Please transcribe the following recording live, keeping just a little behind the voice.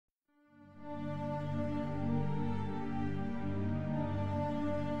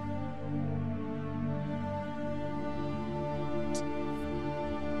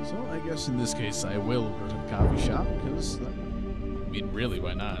guess in this case I will go to the coffee shop, because, I mean, really,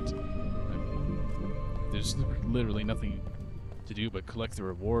 why not? There's literally nothing to do but collect the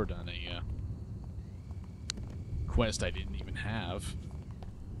reward on a quest I didn't even have.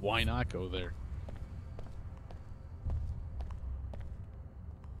 Why not go there?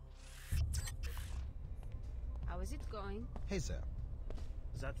 How is it going? Hey, sir.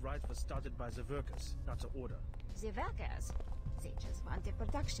 That right was started by the workers, not the order. The workers, they just want a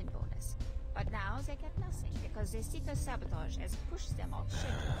production bonus. But now they get nothing because the Seeker sabotage has pushed them off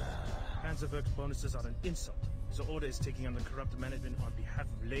schedule. Panzerwerk's bonuses are an insult. The order is taking on the corrupt management on behalf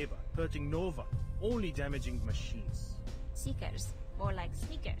of labor, hurting no one, only damaging machines. Seekers, more like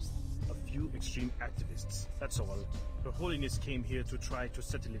sneakers. A few extreme activists, that's all. Her Holiness came here to try to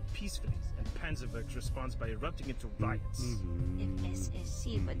settle it peacefully, and Panzerwerk responds by erupting into riots. If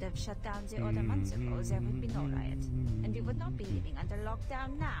SSC would have shut down the order months ago, there would be no riot. And we would not be living under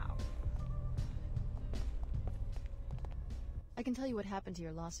lockdown now. I can tell you what happened to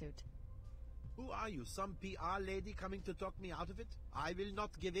your lawsuit. Who are you, some PR lady coming to talk me out of it? I will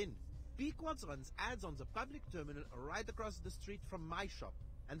not give in. Pequod's runs ads on the public terminal right across the street from my shop,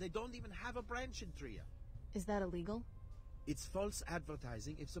 and they don't even have a branch in Trier. Is that illegal? It's false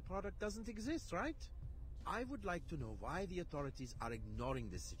advertising if the product doesn't exist, right? I would like to know why the authorities are ignoring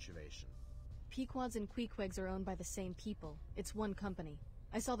this situation. Pequods and Queequegs are owned by the same people. It's one company.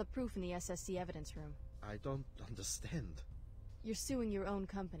 I saw the proof in the SSC evidence room. I don't understand. You're suing your own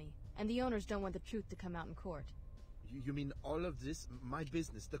company, and the owners don't want the truth to come out in court. You mean all of this, my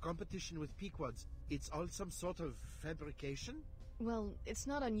business, the competition with Pequods, it's all some sort of fabrication? Well, it's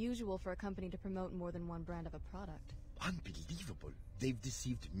not unusual for a company to promote more than one brand of a product. Unbelievable. They've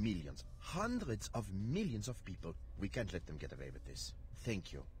deceived millions, hundreds of millions of people. We can't let them get away with this.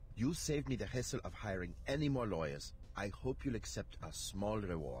 Thank you. You saved me the hassle of hiring any more lawyers. I hope you'll accept a small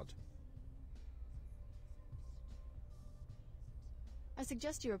reward. I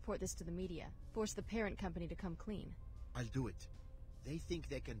suggest you report this to the media. Force the parent company to come clean. I'll do it. They think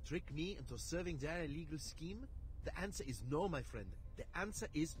they can trick me into serving their illegal scheme? The answer is no, my friend. The answer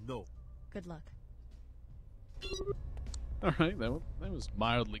is no. Good luck. Alright, that was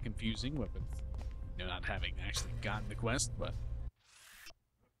mildly confusing with not having actually gotten the quest, but...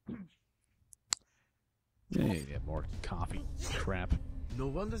 yeah, more coffee crap. No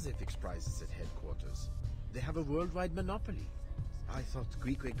wonder they fix prices at headquarters. They have a worldwide monopoly. I thought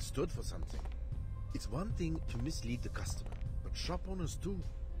Queequeg stood for something. It's one thing to mislead the customer, but shop owners too.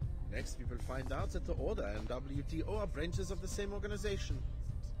 Next we will find out that the Order and WTO are branches of the same organization.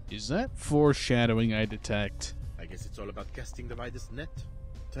 Is that foreshadowing I detect? I guess it's all about casting the widest net.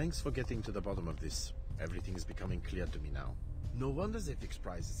 Thanks for getting to the bottom of this. Everything is becoming clear to me now. No wonder they fix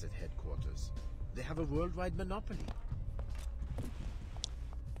prices at headquarters. They have a worldwide monopoly.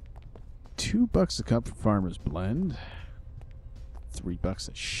 $2 a cup for Farmer's Blend. $3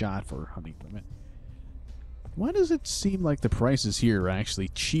 a shot for Honey Lemon. Why does it seem like the prices here are actually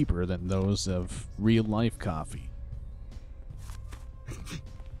cheaper than those of real-life coffee?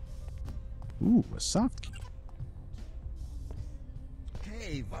 Ooh, a soft key.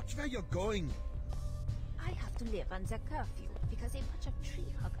 Hey, watch where you're going. I have to live under curfew because a bunch of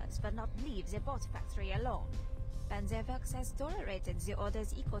tree huggers will not leave the boat factory alone. Panzerwerks has tolerated the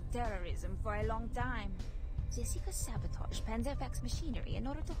Order's eco-terrorism for a long time. The Seekers sabotage Panzerwerk's machinery in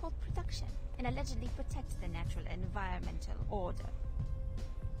order to hold production and allegedly protect the natural and environmental order.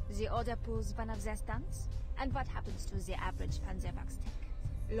 The Order pulls one of their stunts, and what happens to the average Panzerwerk's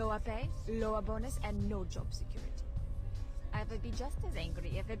tech? Lower pay, lower bonus, and no job security. I would be just as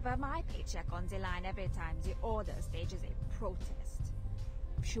angry if it were my paycheck on the line every time the Order stages a protest.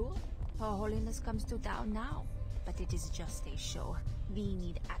 Sure, Her Holiness comes to town now, but it is just a show. We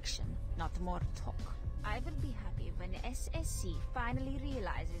need action, not more talk. I will be happy when SSC finally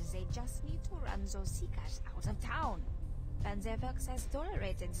realizes they just need to run those Seekers out of town. Panzerwerks has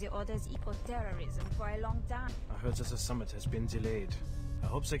tolerated the Order's eco-terrorism for a long time. I heard that the summit has been delayed. I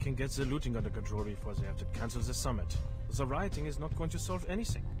hope they can get the looting under control before they have to cancel the summit. The rioting is not going to solve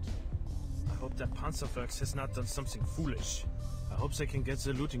anything. I hope that Panzerwerks has not done something foolish. I hope they can get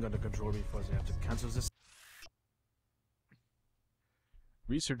the looting under control before they have to cancel the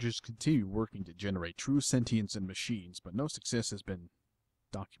Researchers continue working to generate true sentience in machines, but no success has been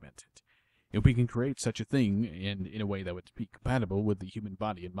documented. If we can create such a thing, and in a way that would be compatible with the human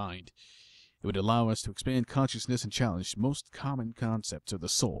body and mind, it would allow us to expand consciousness and challenge most common concepts of the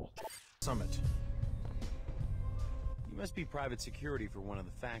soul. summit. You must be private security for one of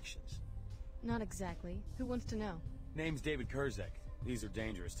the factions. Not exactly. Who wants to know? Name's David Kurzek. These are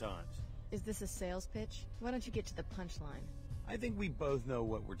dangerous times. Is this a sales pitch? Why don't you get to the punchline? I think we both know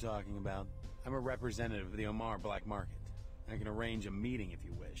what we're talking about. I'm a representative of the Omar black market. I can arrange a meeting if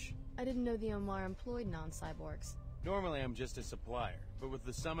you wish. I didn't know the Omar employed non-cyborgs. Normally I'm just a supplier, but with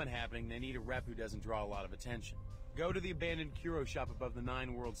the summit happening, they need a rep who doesn't draw a lot of attention. Go to the abandoned Kuro shop above the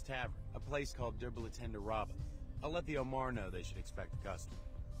Nine Worlds Tavern, a place called Derbalatenda Rabba. I'll let the Omar know they should expect a customer.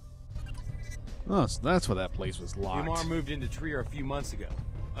 Oh, so that's why that place was The locked. Omar moved into Trier a few months ago.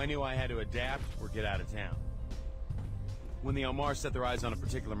 I knew I had to adapt or get out of town. When the Omar set their eyes on a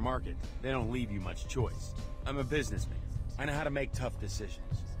particular market, they don't leave you much choice. I'm a businessman. I know how to make tough decisions.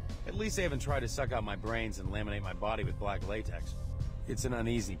 At least they haven't tried to suck out my brains and laminate my body with black latex. It's an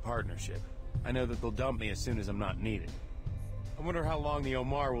uneasy partnership. I know that they'll dump me as soon as I'm not needed. I wonder how long the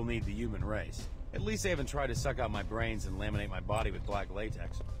Omar will need the human race. At least they haven't tried to suck out my brains and laminate my body with black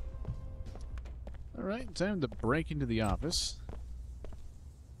latex. Alright, time to break into the office.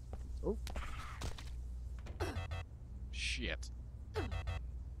 Oh. Shit.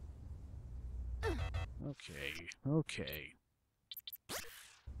 Okay, okay.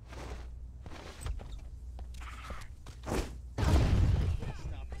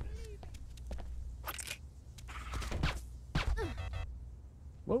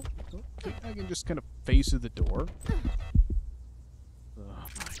 Whoa, okay, I can just kind of face through the door. Oh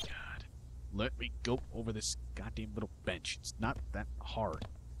my god. Let me go over this goddamn little bench. It's not that hard.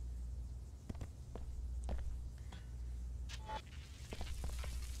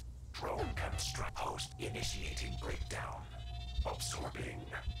 Drone construct host initiating breakdown. Absorbing.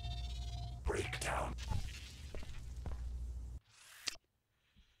 Breakdown.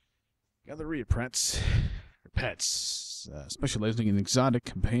 Gallery of pets, specializing in exotic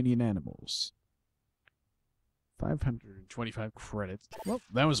companion animals. 525 credits. Well,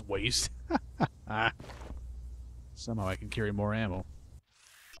 that was waste. Somehow I can carry more ammo.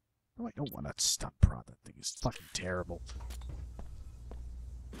 Oh, I don't want to stun prod. That thing is fucking terrible.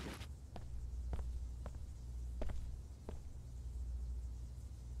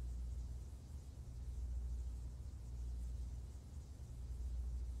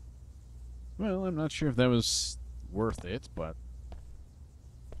 Well, I'm not sure if that was worth it, but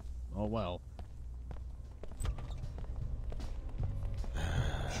oh well.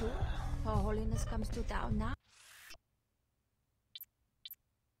 Sure. Her Holiness comes to town now.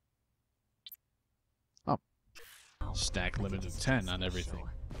 Oh. Stack limit of 10 on everything.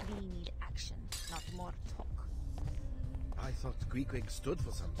 We need action, not more talk. I thought Greekwig stood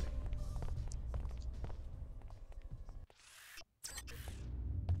for something.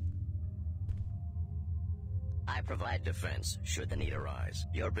 I provide defense should the need arise.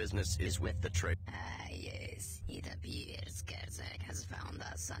 Your business is with the trade. Yes. It appears Kerzak has found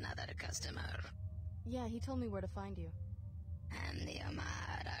us another customer. Yeah, he told me where to find you. And the Omar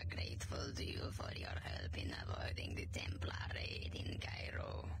are grateful to you for your help in avoiding the Templar raid in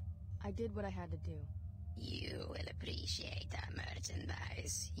Cairo. I did what I had to do. You will appreciate our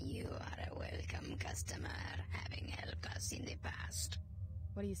merchandise. You are a welcome customer, having helped us in the past.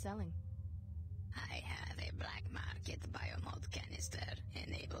 What are you selling? I have a black market biomod canister.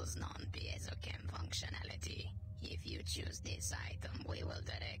 Enables non-piezochem functionality. If you choose this item, we will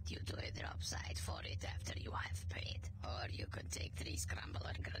direct you to a drop site for it after you have paid. Or you could take 3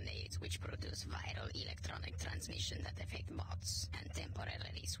 scrambler grenades which produce viral electronic transmission that affect bots and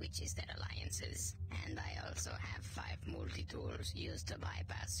temporarily switches their alliances. And I also have 5 multi-tools used to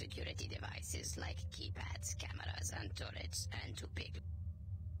bypass security devices like keypads, cameras, and turrets, and to pick.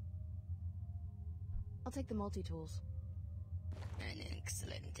 I'll take the multi-tools. An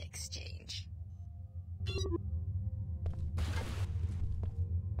excellent exchange.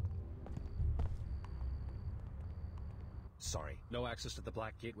 Sorry, no access to the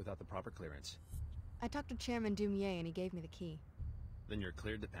Black Gate without the proper clearance. I talked to Chairman Dumier and he gave me the key. Then you're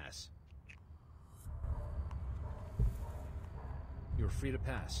cleared to pass. You're free to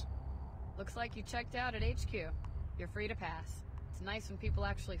pass. Looks like you checked out at HQ. You're free to pass. It's nice when people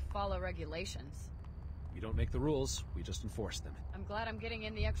actually follow regulations. We don't make the rules, we just enforce them. I'm glad I'm getting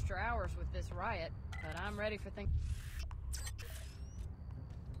in the extra hours with this riot, but I'm ready for things.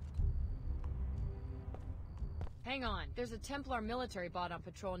 Hang on, there's a Templar military bot on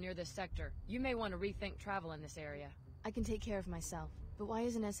patrol near this sector. You may want to rethink travel in this area. I can take care of myself, but why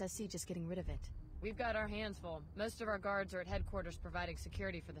isn't SSC just getting rid of it? We've got our hands full. Most of our guards are at headquarters providing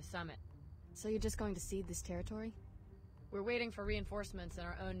security for the summit. So you're just going to cede this territory? We're waiting for reinforcements in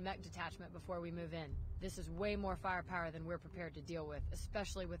our own mech detachment before we move in. This is way more firepower than we're prepared to deal with,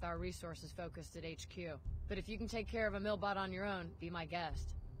 especially with our resources focused at HQ. But if you can take care of a millbot on your own, be my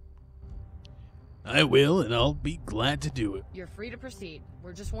guest. I will, and I'll be glad to do it. You're free to proceed.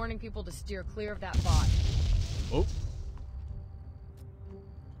 We're just warning people to steer clear of that bot. Oh.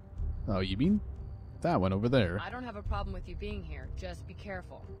 Oh, you mean that one over there? I don't have a problem with you being here. Just be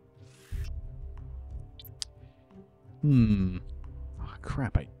careful. Oh,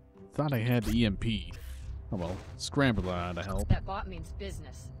 crap. I thought I had the EMP. Oh well, scrambler out to help. That bot means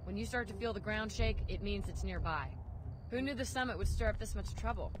business. When you start to feel the ground shake, it means it's nearby. Who knew the summit would stir up this much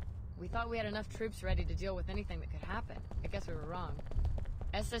trouble? We thought we had enough troops ready to deal with anything that could happen. I guess we were wrong.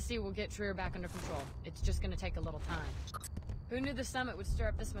 SSC will get Trier back under control. It's just gonna take a little time. Who knew the summit would stir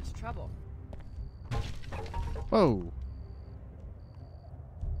up this much trouble? Whoa.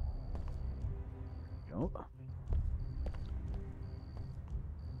 There we go.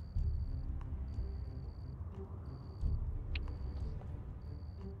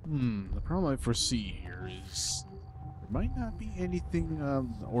 The problem I foresee here is there might not be anything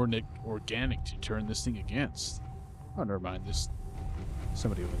organic to turn this thing against. Oh, never mind. There's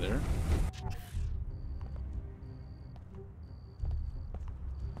somebody over there.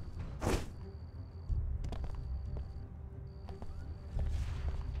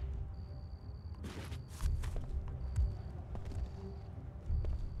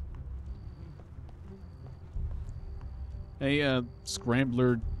 Hey,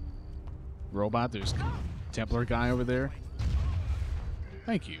 scrambler robot, there's Templar guy over there.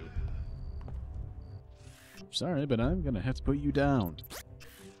 Thank you. Sorry, but I'm gonna have to put you down.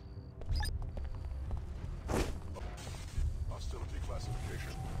 Hostility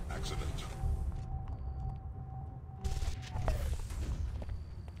classification. Accident.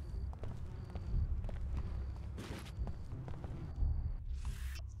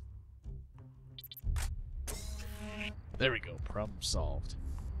 There we go. Problem solved.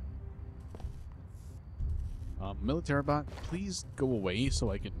 Military bot, please go away so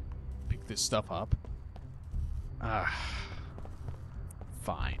I can pick this stuff up.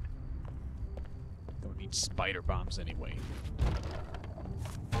 Fine. Don't need spider bombs anyway.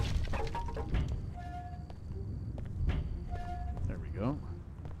 There we go.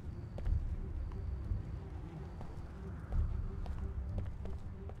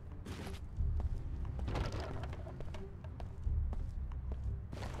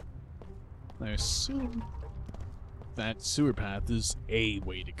 I assume that sewer path is a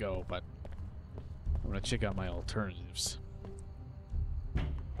way to go, but I'm gonna check out my alternatives.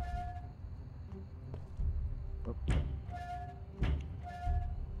 Oh.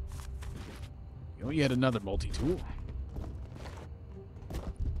 Oh, yet another multi-tool.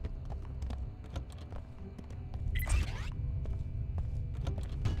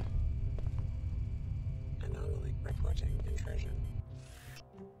 Anomaly reporting intrusion.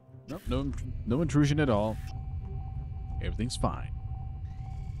 Nope, no intrusion at all. Everything's fine.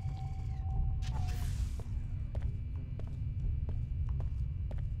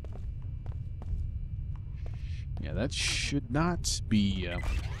 Yeah, that should not be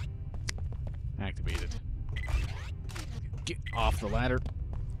activated. Get off the ladder.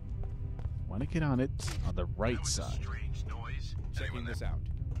 Want to get on it on the right side. Strange noise. Checking this out.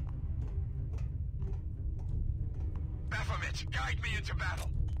 Baphomet, guide me into battle.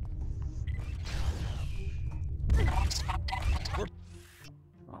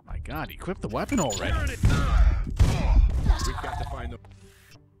 Oh my god, equip the weapon already. We've got to find the...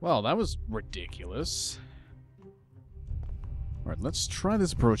 Well, that was ridiculous. Alright, let's try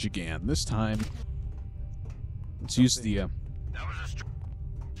this approach again. This time, let's use the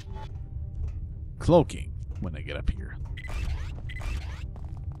cloaking when I get up here.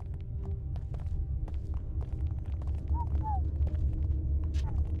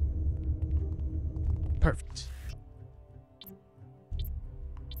 Perfect.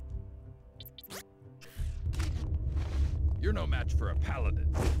 You're no match for a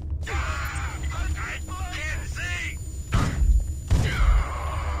paladin. I can't see.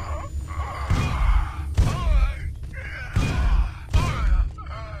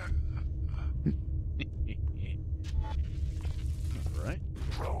 Alright.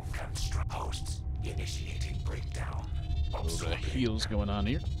 Drone construct hosts initiating breakdown. A little bit of heals going on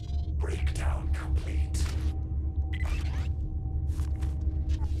here. Breakdown complete.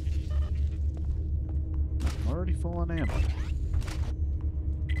 I'm already full on ammo.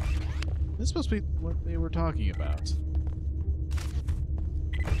 This is supposed to be what they were talking about.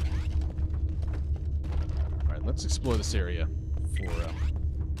 Alright, let's explore this area before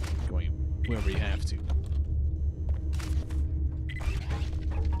going wherever you have to.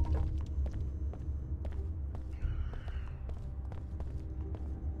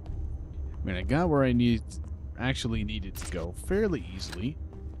 I mean, I got where I actually needed to go fairly easily.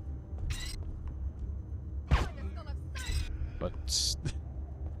 But,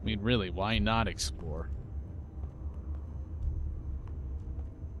 I mean, really, why not explore?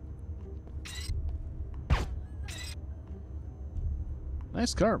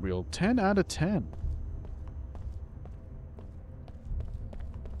 Nice cartwheel. 10 out of 10.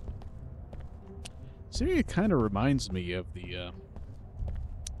 This area kind of reminds me of the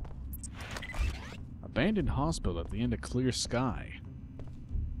abandoned hospital at the end of Clear Sky.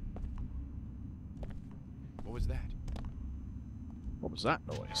 What was that? What was that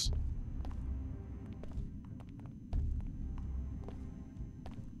noise?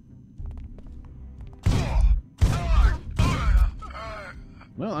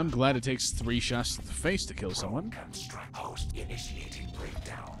 Well, I'm glad it takes 3 shots to the face to kill someone. Host initiating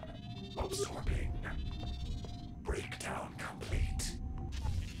breakdown. Absorbing. Breakdown complete.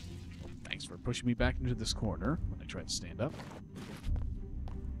 Thanks for pushing me back into this corner when I tried to stand up.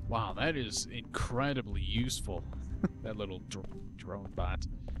 Wow, that is incredibly useful. That little drone bot.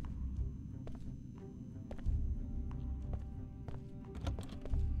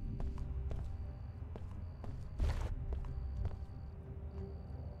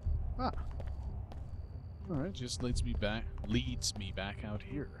 Ah. Alright, just leads me back out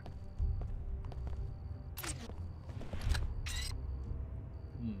here.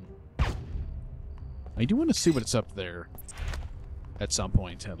 I do want to see what's up there at some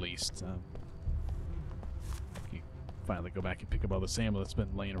point, at least. Finally go back and pick up all this ammo that's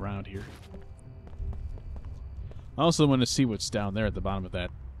been laying around here. I also want to see what's down there at the bottom of that.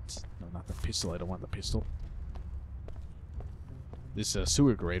 No, not the pistol. I don't want the pistol. This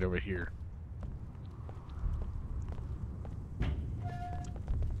sewer grate over here. I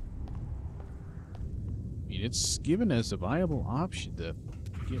mean, it's given as a viable option to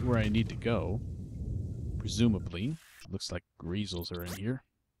get where I need to go. Presumably. Looks like greasels are in here.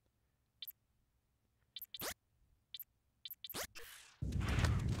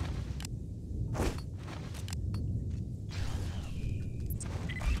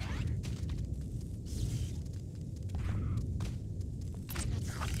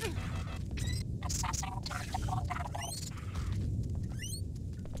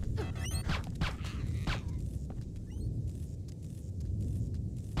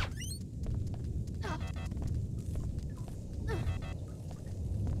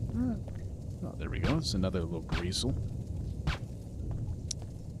 Oh, there we go. It's another little greasel.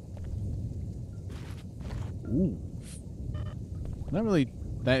 Ooh. Not really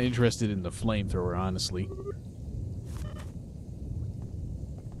that interested in the flamethrower, honestly.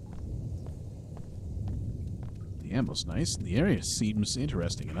 The ammo's nice, and the area seems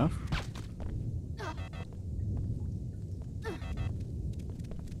interesting enough.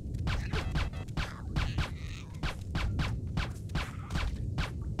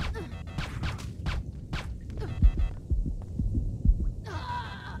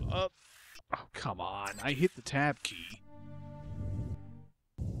 Come on, I hit the tab key.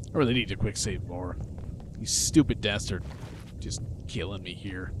 I really need to quick save more. These stupid deaths are just killing me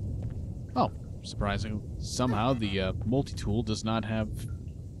here. Oh, surprising. Somehow the multi-tool does not have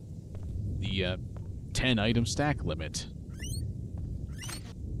the 10 item stack limit.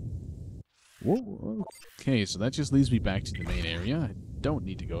 Whoa, okay, so that just leads me back to the main area. I don't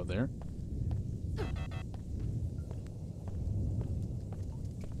need to go there.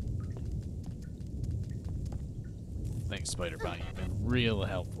 Thanks, Spider-Bot. You've been real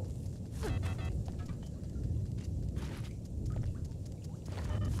helpful.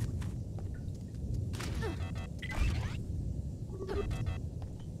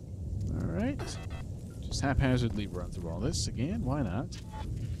 Alright. Just haphazardly run through all this again. Why not?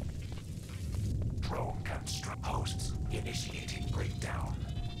 Drone construct hosts initiating breakdown.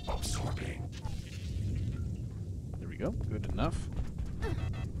 Absorbing. There we go. Good enough.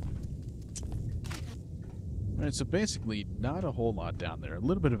 Alright, so basically not a whole lot down there. A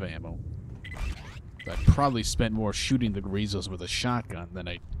little bit of ammo. I probably spent more shooting the greasels with a shotgun than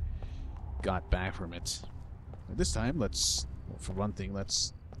I got back from it. But this time, let's, well, for one thing,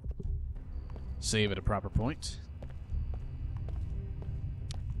 let's save at a proper point.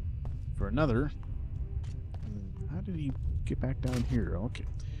 For another, how did he get back down here? Okay,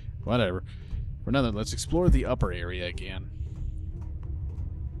 whatever. For another, let's explore the upper area again.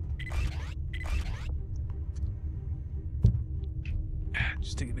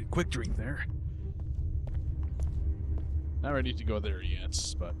 Just taking a quick drink there. Not ready to go there yet,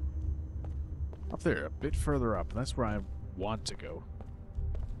 but up there, a bit further up. That's where I want to go.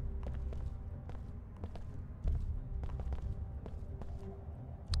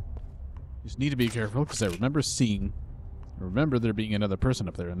 Just need to be careful because I remember there being another person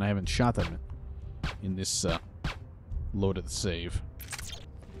up there, and I haven't shot them in this loaded save.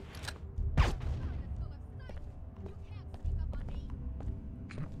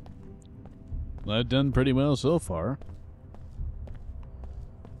 Well, I've done pretty well so far.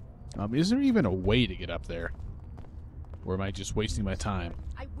 Is there even a way to get up there? Or am I just wasting my time?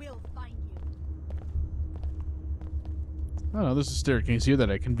 I will find you. Oh no, there's a staircase here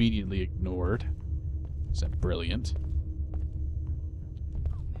that I conveniently ignored. Is that brilliant?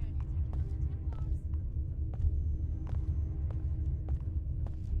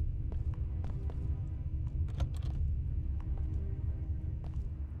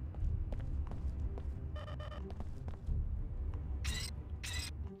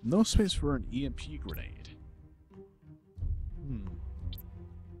 No space for an EMP grenade.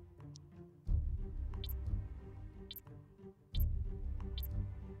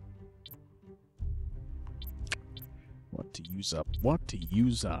 What to use up? What to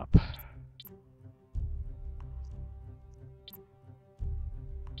use up?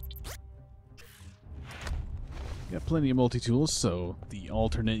 Got plenty of multi-tools, so the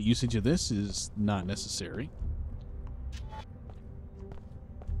alternate usage of this is not necessary.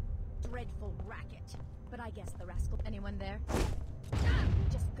 Dreadful racket. But I guess the rascal... Anyone there?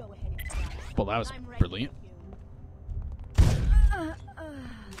 Just go ahead and try. Well, that was brilliant.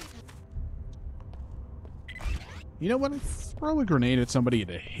 You know, when I throw a grenade at somebody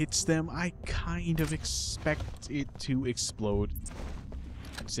and it hits them, I kind of expect it to explode,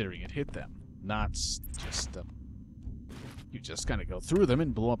 considering it hit them. Not just, you just kind of go through them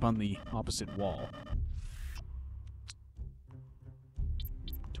and blow up on the opposite wall.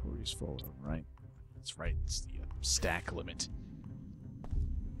 Tori's photo, right? That's right, it's the stack limit.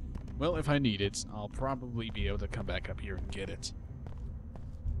 Well, if I need it, I'll probably be able to come back up here and get it.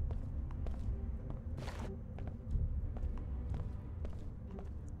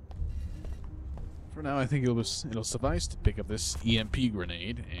 For now, I think it'll suffice to pick up this EMP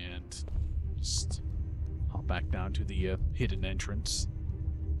grenade and just hop back down to the hidden entrance.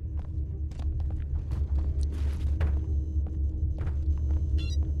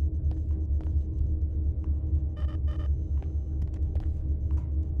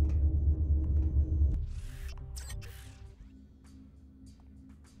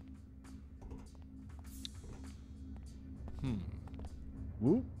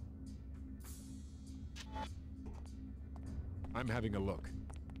 Woo. I'm having a look.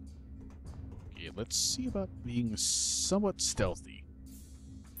 Okay, let's see about being somewhat stealthy.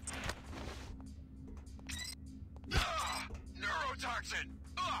 Neurotoxin!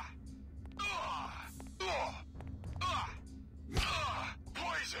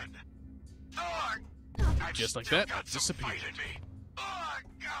 Poison! Just like that, it disappeared.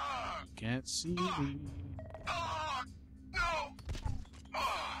 Can't see me. No!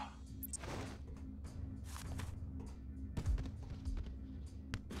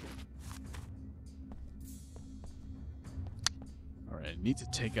 Alright, I need to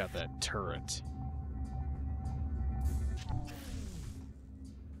take out that turret.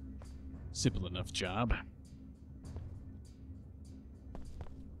 Simple enough job.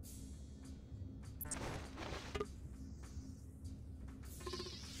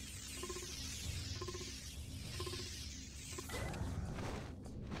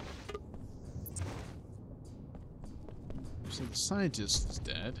 So the scientist is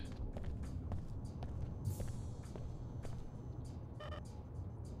dead.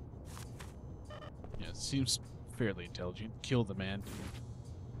 Yeah, it seems fairly intelligent. Kill the man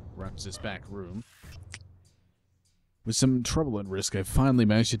who runs this back room. With some trouble and risk, I finally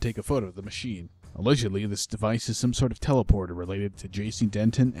managed to take a photo of the machine. Allegedly, this device is some sort of teleporter related to J.C.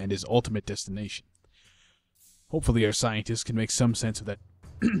 Denton and his ultimate destination. Hopefully our scientists can make some sense of that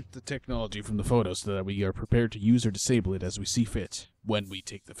the technology from the photos so that we are prepared to use or disable it as we see fit when we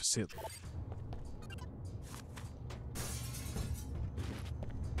take the facility.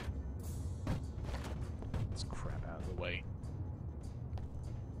 Let's crap out of the way.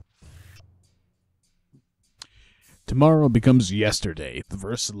 Tomorrow becomes yesterday, the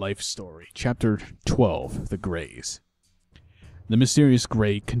Verse Life Story, Chapter 12, The Greys. The mysterious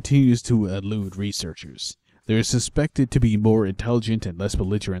Grey continues to elude researchers. They are suspected to be more intelligent and less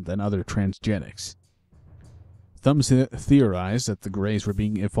belligerent than other transgenics. Some theorize that the Greys were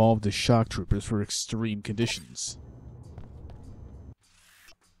being evolved as shock troopers for extreme conditions.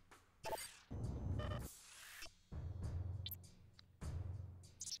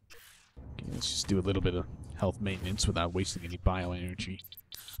 Okay, let's just do a little bit of health maintenance without wasting any bioenergy.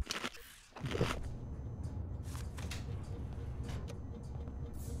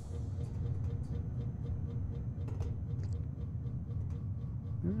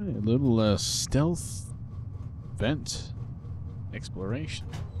 Alright, a little stealth vent exploration.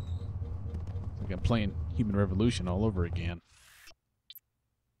 It's like I'm playing Human Revolution all over again.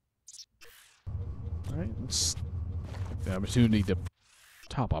 Alright, let's take the opportunity to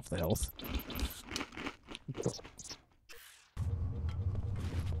top off the health.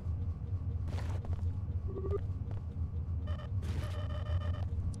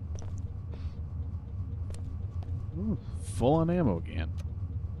 Ooh, full on ammo again.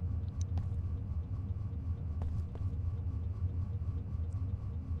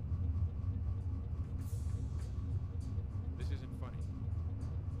 This isn't funny.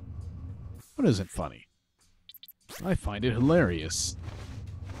 What isn't funny? I find it hilarious.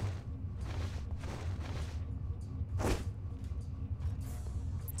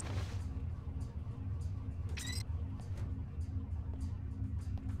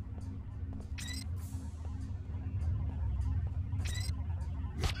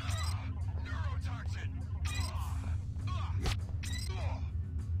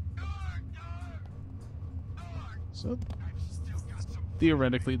 So,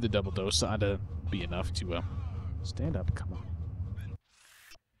 theoretically, the double dose ought to be enough to stand up. Come on.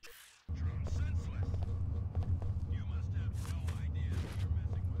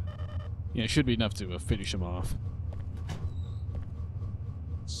 Yeah, it should be enough to finish him off.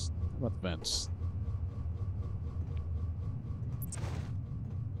 How about the vents?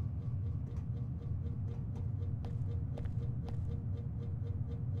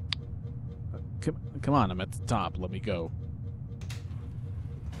 Come on, I'm at the top. Let me go.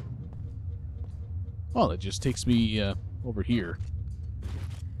 Well, it just takes me over here.